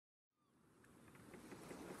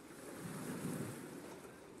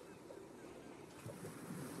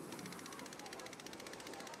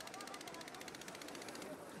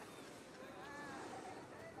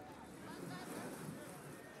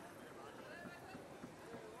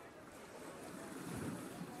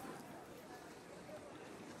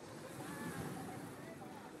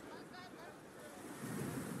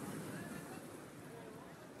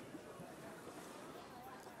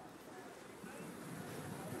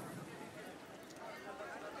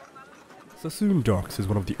Sassoon Docks is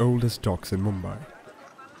one of the oldest docks in Mumbai.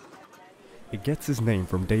 It gets its name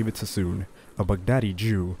from David Sassoon, a Baghdadi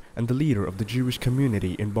Jew and the leader of the Jewish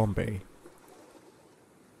community in Bombay.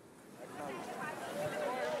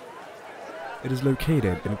 It is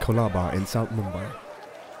located in Colaba in South Mumbai.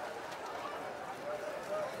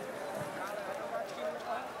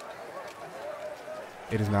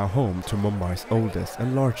 It is now home to Mumbai's oldest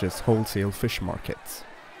and largest wholesale fish markets.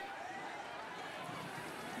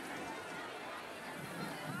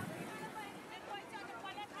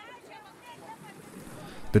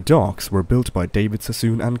 The docks were built by David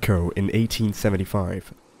Sassoon and Co. in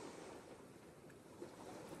 1875.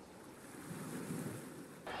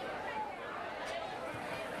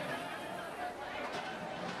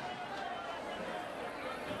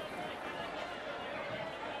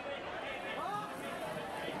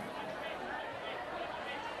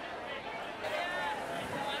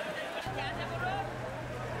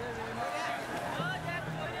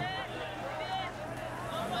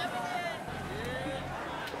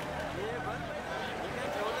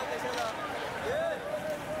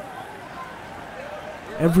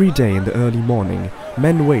 Every day in the early morning,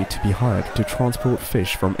 men wait to be hired to transport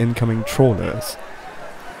fish from incoming trawlers.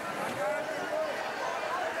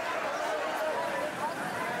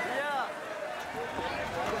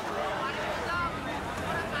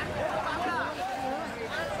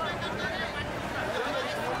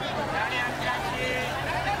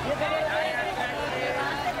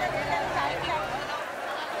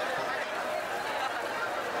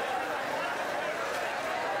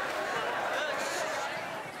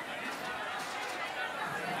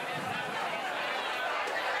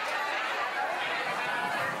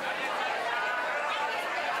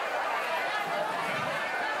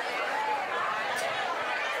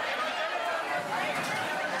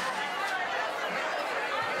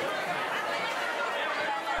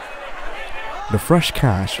 The fresh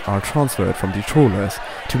cash are transferred from the trawlers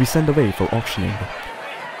to be sent away for auctioning.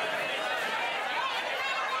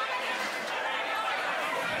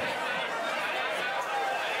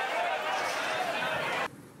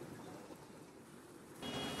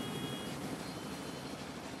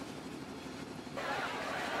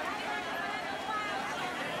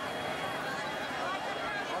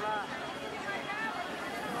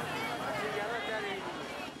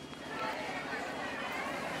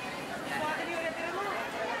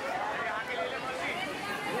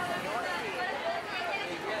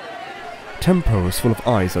 Tempos full of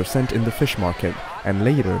ice are sent in the fish market, and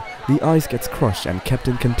later the ice gets crushed and kept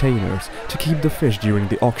in containers to keep the fish during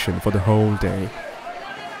the auction for the whole day.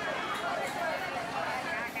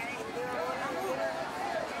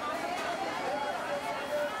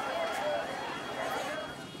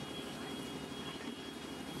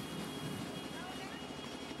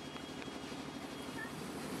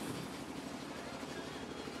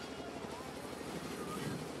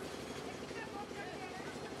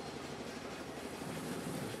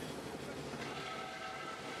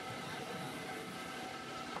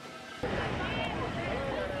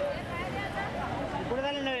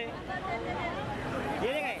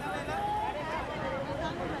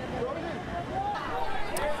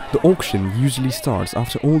 The auction usually starts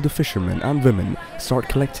after all the fishermen and women start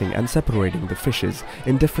collecting and separating the fishes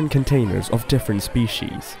in different containers of different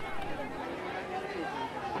species.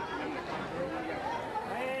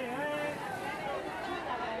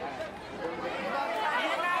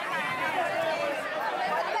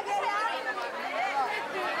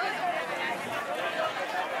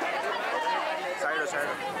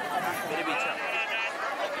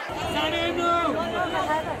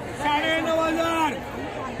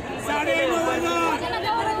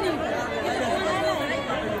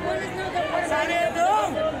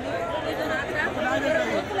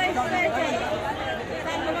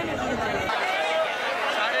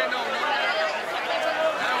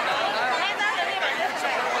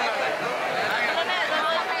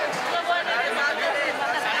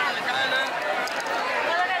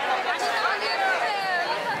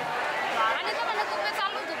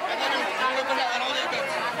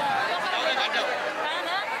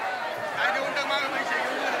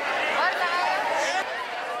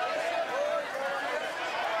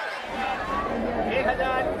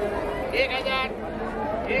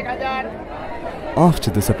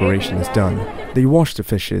 After the separation is done, they wash the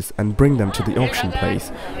fishes and bring them to the auction place,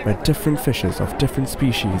 where different fishes of different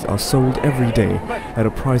species are sold every day at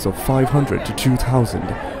a price of 500 to 2,000,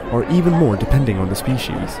 or even more depending on the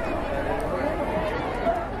species.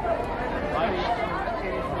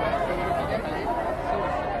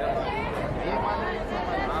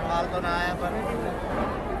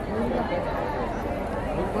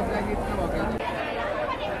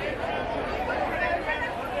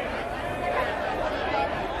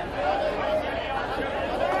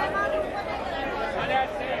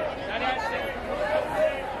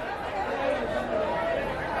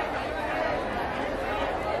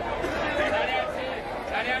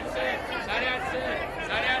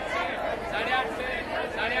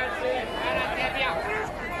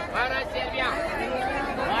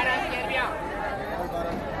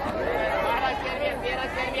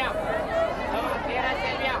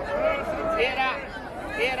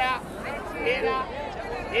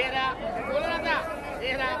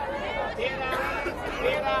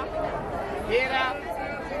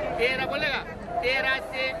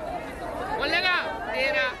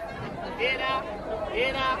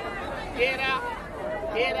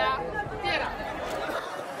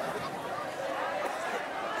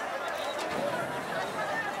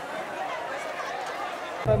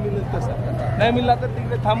 मिळत तसं नाही मिळला तर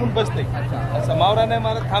तिकडे थांबून बसते असं मावरा नाही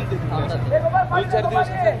मारत थांबते तिकडे 2-4 दिवस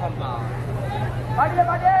थांबतो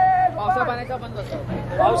पावसा पाण्याचा बंद असतो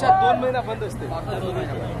पावसात 2 महिना बंद असते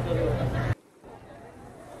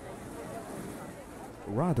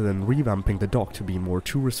Rather than revamping the dock to be more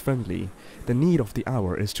tourist-friendly, the need of the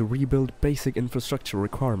hour is to rebuild basic infrastructure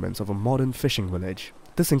requirements of a modern fishing village.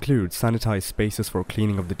 This includes sanitized spaces for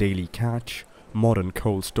cleaning of the daily catch, modern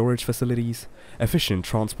cold storage facilities, efficient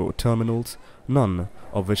transport terminals, none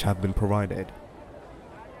of which have been provided.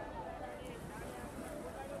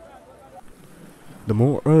 The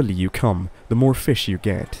more early you come, the more fish you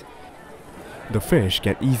get. The fish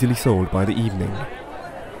get easily sold by the evening.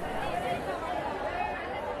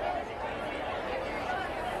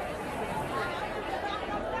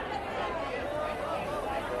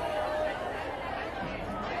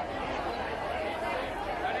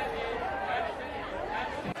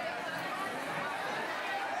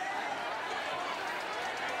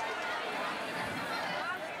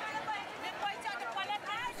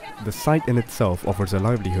 The site in itself offers a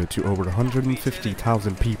livelihood to over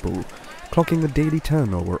 150,000 people, clocking a daily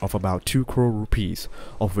turnover of about 2 crore rupees,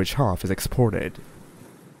 of which half is exported.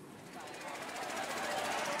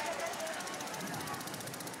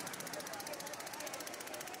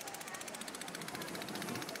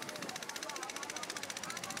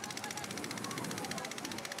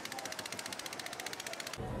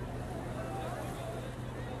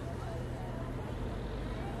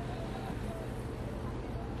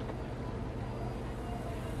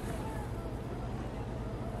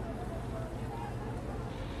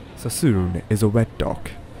 Sassoon is a wet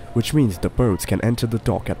dock, which means the boats can enter the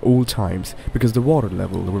dock at all times because the water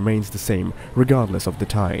level remains the same regardless of the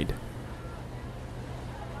tide.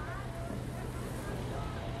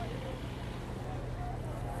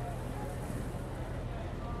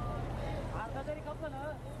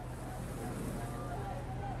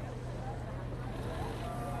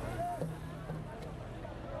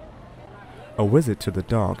 A visit to the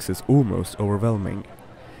docks is almost overwhelming.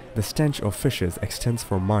 The stench of fishes extends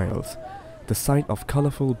for miles. The sight of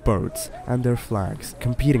colorful boats and their flags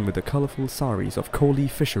competing with the colorful saris of Koli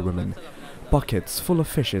fisherwomen, buckets full of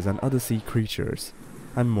fishes and other sea creatures,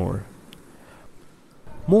 and more.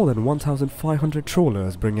 More than 1,500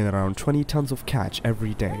 trawlers bring in around 20 tons of catch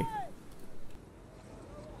every day.